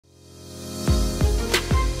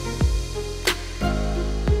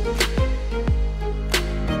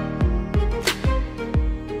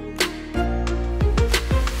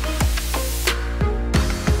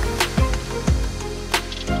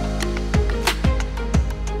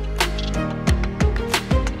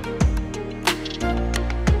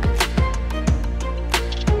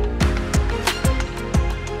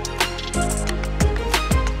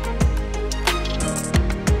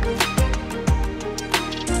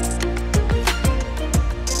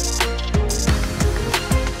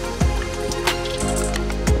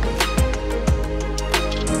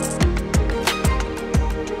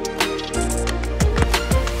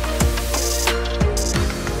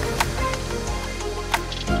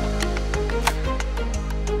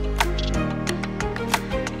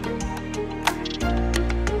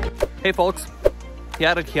Hey folks,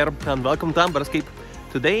 Jurassic here and welcome to Amberscape.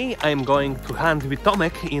 Today I'm going to hunt with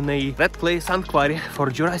Tomek in a red clay sand quarry for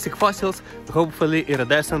Jurassic fossils, hopefully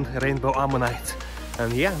iridescent rainbow Ammonites.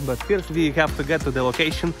 And yeah, but first we have to get to the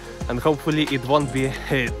location and hopefully it won't be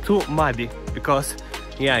too muddy because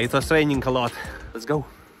yeah, it was raining a lot. Let's go.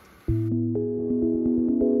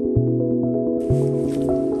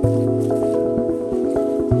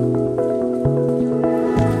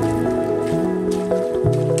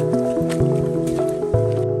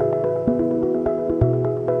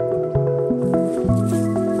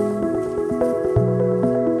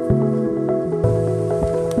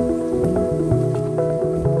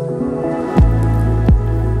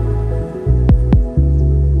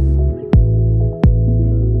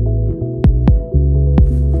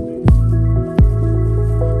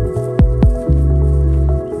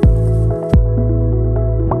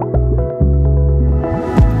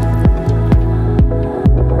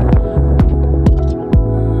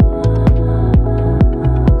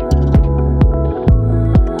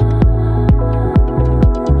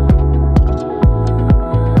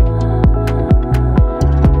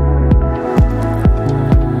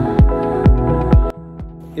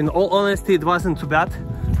 In all honesty, it wasn't too bad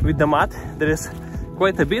with the mud. There is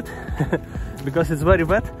quite a bit because it's very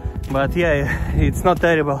wet, but yeah, it's not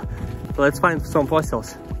terrible. Let's find some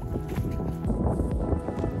fossils.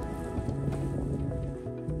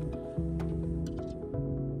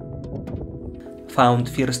 Found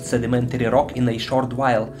first sedimentary rock in a short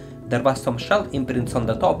while. There was some shell imprints on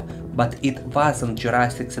the top, but it wasn't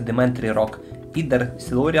Jurassic sedimentary rock, either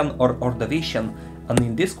Silurian or Ordovician. And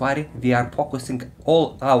in this quarry we are focusing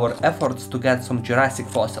all our efforts to get some Jurassic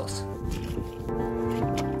fossils.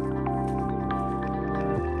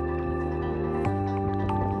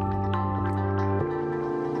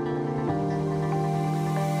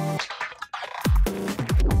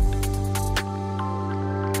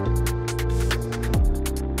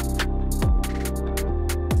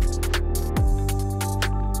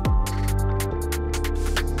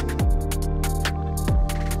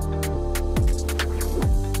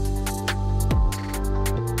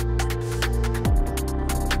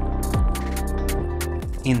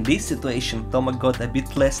 In this situation, Tomek got a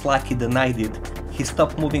bit less lucky than I did. He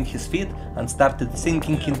stopped moving his feet and started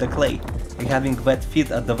sinking in the clay. Having wet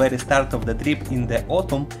feet at the very start of the trip in the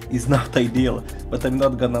autumn is not ideal, but I'm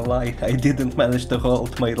not gonna lie, I didn't manage to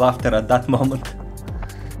hold my laughter at that moment.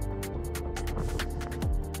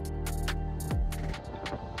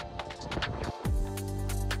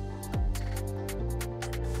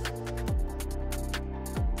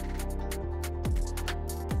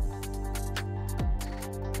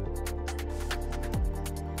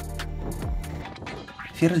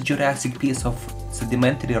 First Jurassic piece of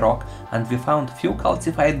sedimentary rock, and we found few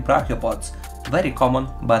calcified brachiopods, very common,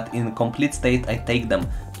 but in complete state I take them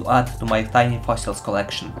to add to my tiny fossils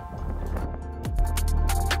collection.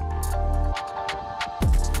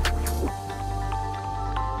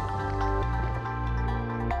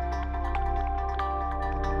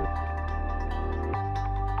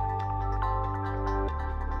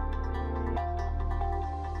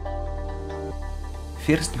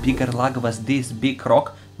 First bigger log was this big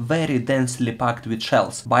rock, very densely packed with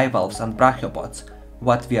shells, bivalves and brachiopods.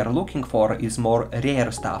 What we are looking for is more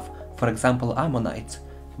rare stuff, for example Ammonites.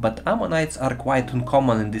 But Ammonites are quite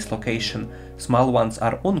uncommon in this location. Small ones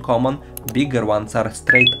are uncommon, bigger ones are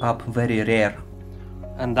straight up very rare.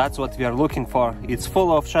 And that's what we are looking for. It's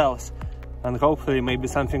full of shells and hopefully maybe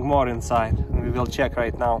something more inside. We will check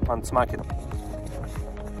right now and smack it.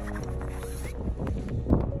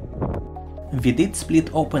 We did split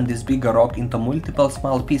open this bigger rock into multiple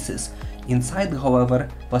small pieces. Inside, however,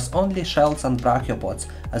 was only shells and brachiopods,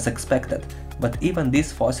 as expected, but even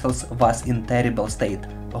this fossils was in terrible state,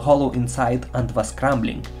 hollow inside and was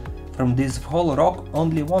crumbling. From this whole rock,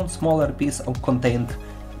 only one smaller piece contained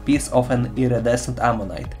piece of an iridescent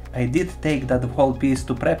ammonite. I did take that whole piece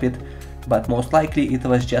to prep it, but most likely it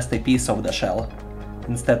was just a piece of the shell,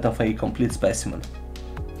 instead of a complete specimen.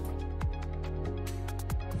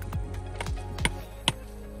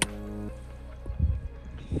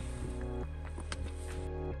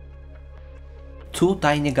 Two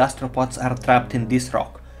tiny gastropods are trapped in this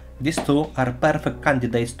rock. These two are perfect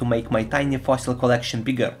candidates to make my tiny fossil collection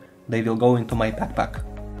bigger. They will go into my backpack.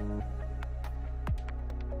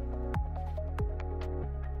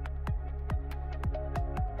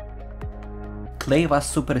 Clay was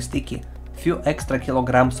super sticky, few extra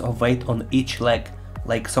kilograms of weight on each leg,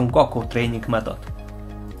 like Son Goku training method.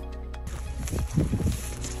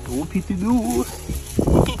 Whoopity-doo!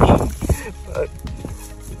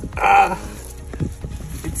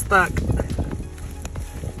 It's stuck.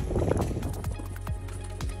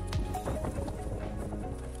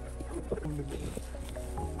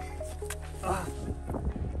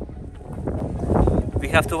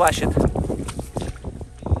 have to wash it.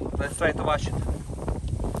 Let's try to wash it.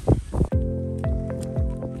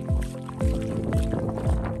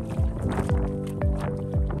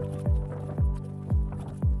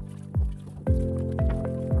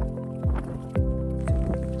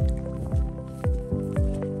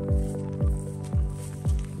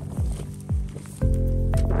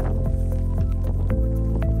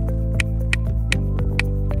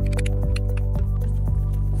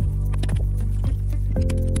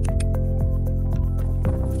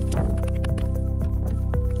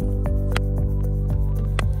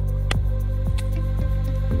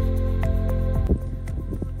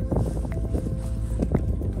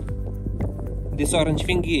 This orange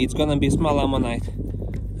thingy, it's gonna be small ammonite.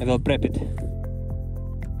 I will prep it.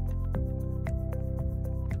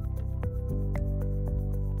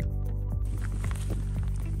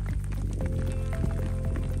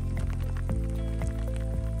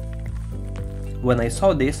 When I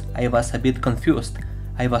saw this, I was a bit confused.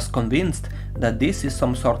 I was convinced that this is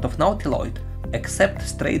some sort of nautiloid, except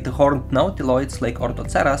straight horned nautiloids like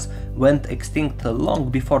Orthoceras went extinct long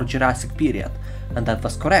before Jurassic period. And that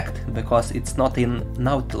was correct, because it's not a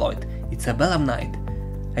nautiloid, it's a belemnite.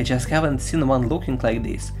 I just haven't seen one looking like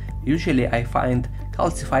this. Usually I find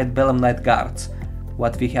calcified belemnite guards.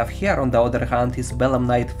 What we have here on the other hand is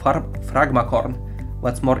belemnite phragmacorn.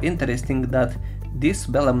 What's more interesting that this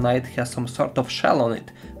belemnite has some sort of shell on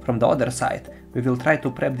it from the other side. We will try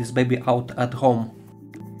to prep this baby out at home.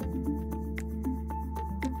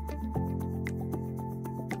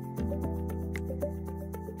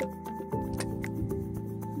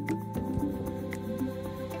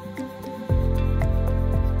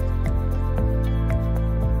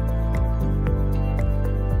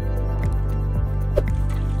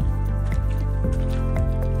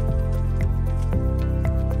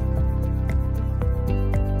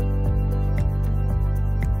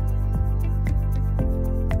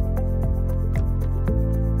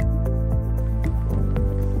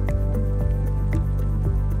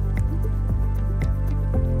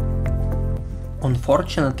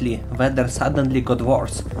 Unfortunately, weather suddenly got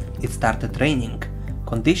worse. It started raining.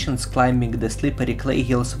 Conditions climbing the slippery clay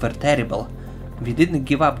hills were terrible. We didn't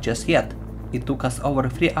give up just yet. It took us over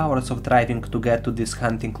 3 hours of driving to get to this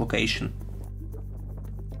hunting location.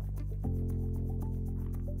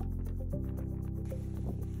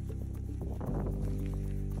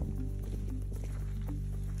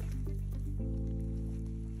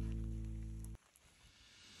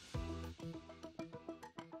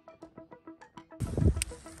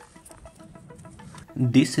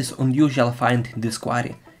 This is unusual find in this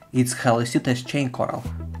quarry. It's Hallocetus chain coral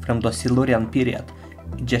from the Silurian period.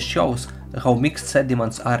 It just shows how mixed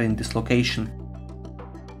sediments are in this location.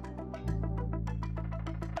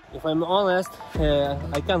 If I'm honest,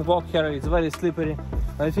 I can't walk here, it's very slippery.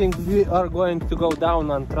 I think we are going to go down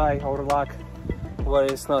and try our luck where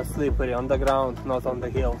it's not slippery, on the ground, not on the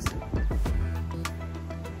hills.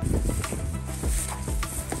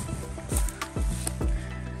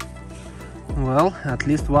 Well, at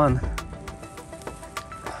least one.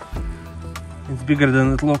 It's bigger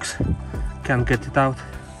than it looks. Can't get it out.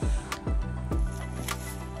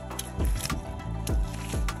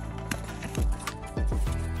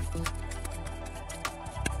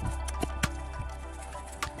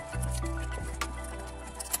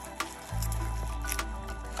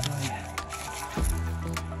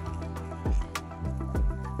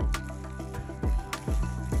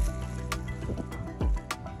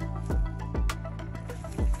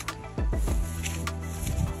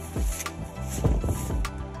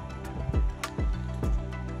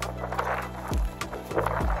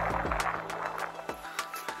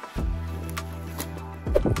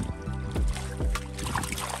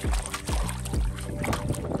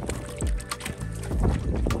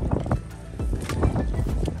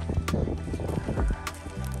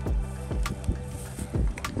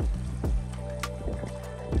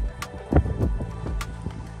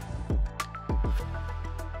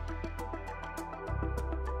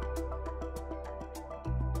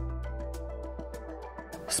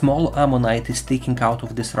 Small ammonite is sticking out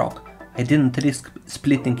of this rock. I didn't risk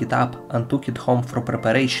splitting it up and took it home for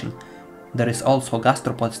preparation. There is also a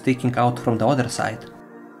gastropod sticking out from the other side.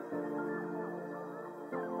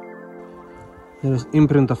 There is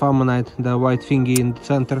imprint of ammonite, the white thingy in the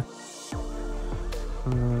center.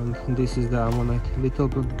 And this is the ammonite, little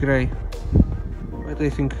bit gray. But I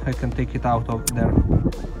think I can take it out of there.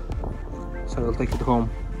 So I'll take it home.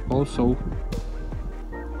 Also,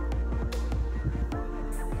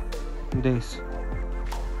 this.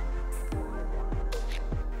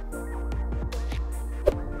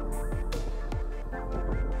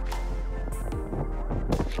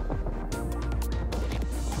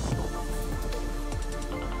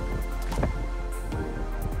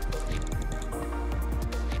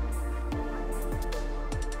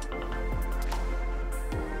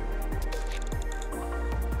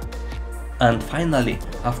 And finally,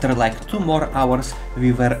 after like 2 more hours,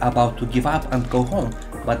 we were about to give up and go home,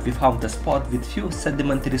 but we found a spot with few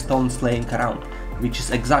sedimentary stones laying around, which is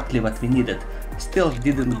exactly what we needed. Still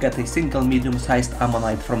didn't get a single medium-sized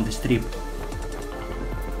ammonite from this trip.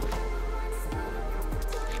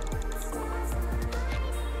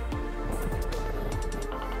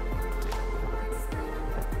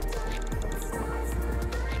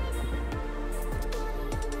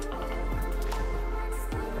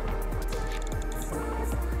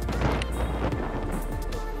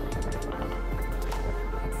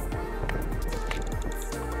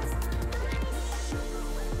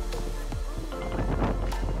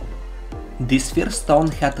 This first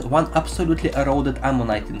stone had one absolutely eroded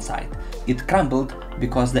ammonite inside. It crumbled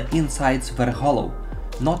because the insides were hollow,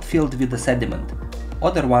 not filled with the sediment.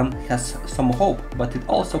 Other one has some hope, but it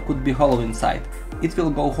also could be hollow inside. It will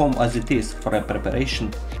go home as it is for a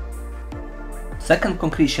preparation. Second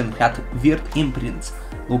concretion had weird imprints.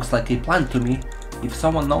 Looks like a plant to me. If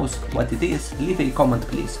someone knows what it is, leave a comment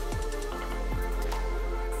please.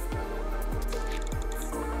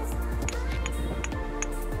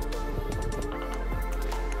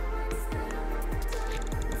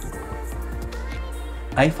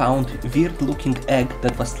 I found weird looking egg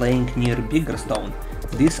that was laying near bigger stone.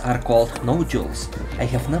 These are called nodules. I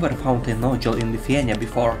have never found a nodule in Lithuania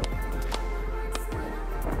before.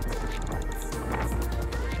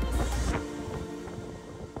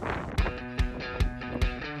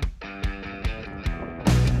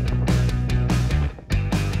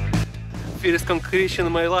 First concretion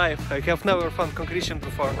in my life. I have never found concretion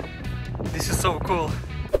before. This is so cool.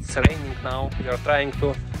 It's raining now. We are trying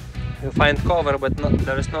to find cover, but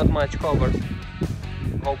there is not much cover.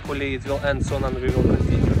 Hopefully it will end soon and we will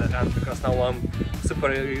continue the hunt, because now I'm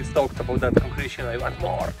super stoked about that concretion. I want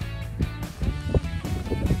more.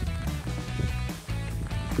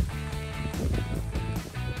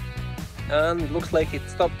 And it looks like it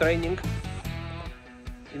stopped raining.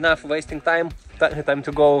 Enough wasting time. Time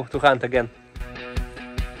to go to hunt again.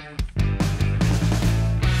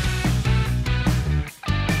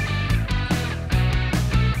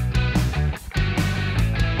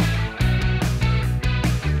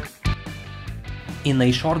 In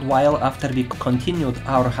a short while after we continued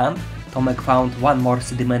our hunt, Tomek found one more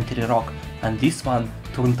sedimentary rock, and this one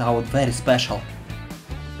turned out very special.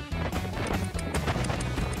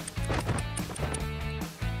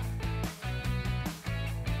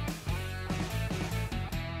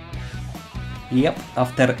 Yep,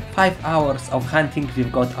 after 5 hours of hunting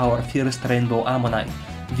we've got our first rainbow ammonite,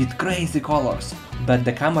 with crazy colors, but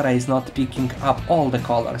the camera is not picking up all the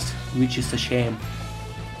colors, which is a shame.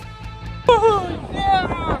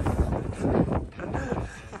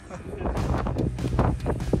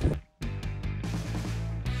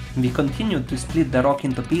 We continued to split the rock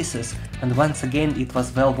into pieces, and once again it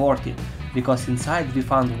was well worth it, because inside we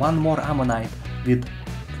found one more ammonite with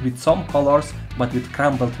some colors but with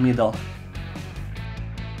crumbled middle.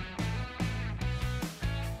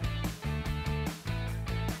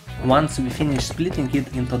 Once we finished splitting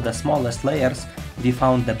it into the smallest layers, we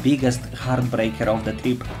found the biggest heartbreaker of the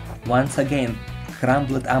trip. Once again,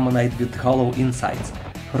 crumbled ammonite with hollow insides.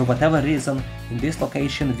 For whatever reason, in this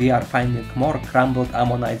location we are finding more crumbled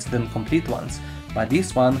ammonites than complete ones, but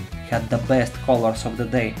this one had the best colors of the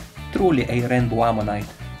day, truly a rainbow ammonite.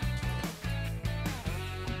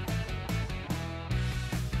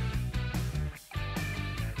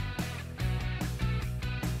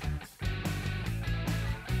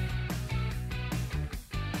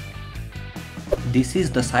 This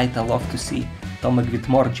is the sight I love to see, Tomek with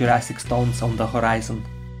more Jurassic stones on the horizon.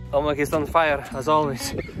 Tomek is on fire, as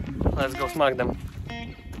always. Let's go smack them.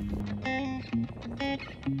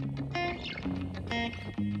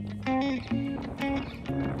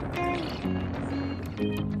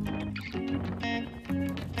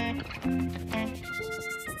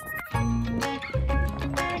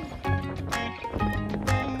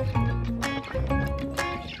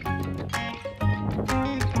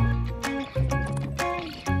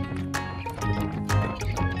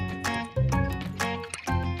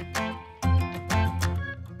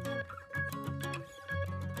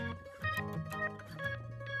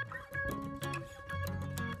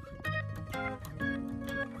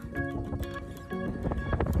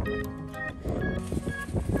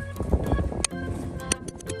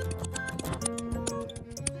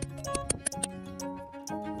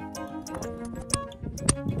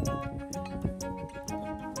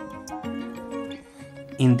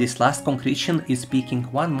 In this last concretion is peeking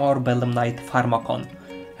one more belemnite pharmacon.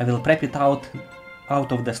 I will prep it out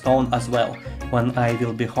of the stone as well when I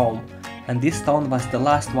will be home, and this stone was the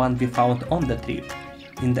last one we found on the trip.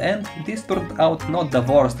 In the end, this turned out not the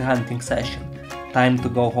worst hunting session. Time to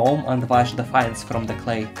go home and wash the finds from the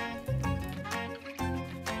clay.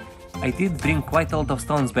 I did bring quite a lot of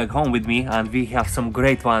stones back home with me, and we have some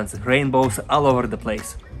great ones, rainbows all over the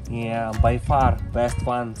place. Yeah, by far best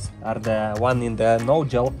ones are the one in the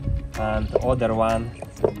nodule and the other one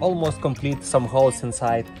almost complete, some holes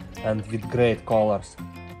inside and with great colors.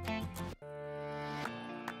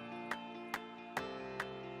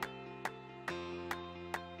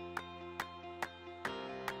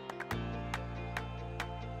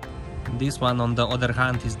 This one, on the other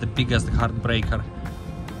hand, is the biggest heartbreaker.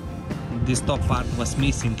 This top part was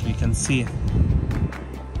missing, you can see.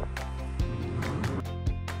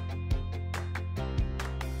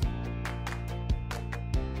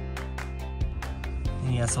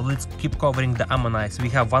 Yeah, so let's keep covering the Ammonites. We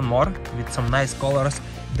have one more with some nice colors.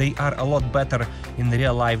 They are a lot better in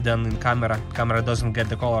real life than in camera. Camera doesn't get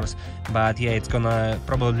the colors, but yeah, it's gonna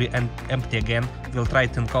probably empty again. We'll try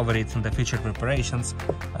to uncover it in the future preparations.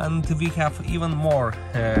 And we have even more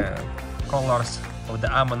colors of the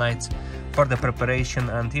Ammonites for the preparation,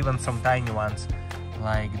 and even some tiny ones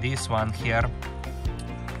like this one here.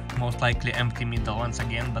 Most likely empty middle once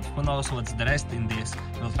again, but who knows what's the rest in this.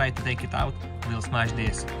 We'll try to take it out, we'll smash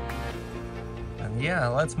this. And yeah,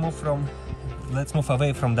 let's move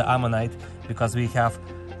away from the Ammonite, because we have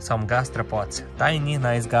some gastropods, tiny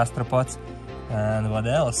nice gastropods. And what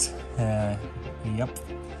else? Yep,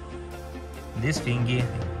 this thingy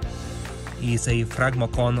is a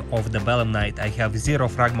phragmocone of the belemnite. I have 0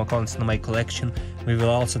 phragmocones in my collection. We will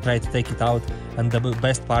also try to take it out, and the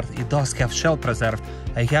best part, it does have shell preserved.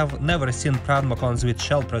 I have never seen phragmocones with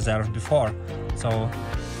shell preserved before, so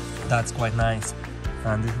that's quite nice.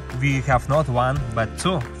 And we have not 1 but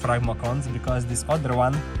 2 phragmocones, because this other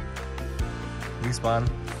one,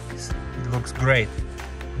 it looks great.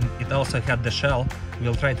 It also had the shell.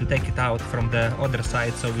 We'll try to take it out from the other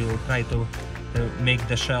side, so we'll try to make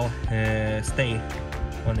the shell stay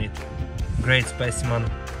on it. Great specimen,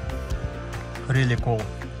 really cool.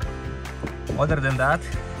 Other than that,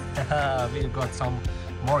 we've got some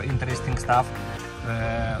more interesting stuff,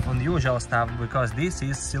 unusual stuff, because this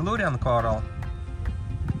is Silurian coral.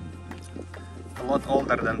 A lot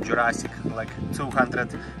older than Jurassic, like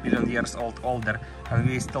 200 million years older, and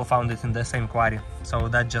we still found it in the same quarry. So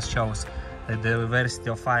that just shows the diversity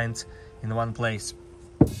of finds in one place.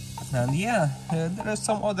 And yeah, there is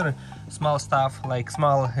some other small stuff, like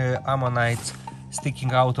small ammonites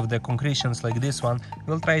sticking out of the concretions like this one.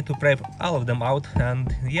 We'll try to prep all of them out,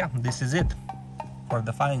 and yeah, this is it for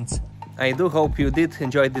the finds. I do hope you did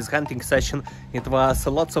enjoy this hunting session. It was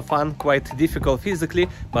lots of fun, quite difficult physically,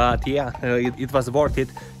 but yeah, it was worth it.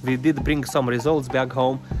 We did bring some results back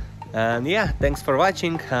home. And yeah, thanks for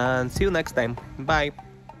watching, and see you next time. Bye!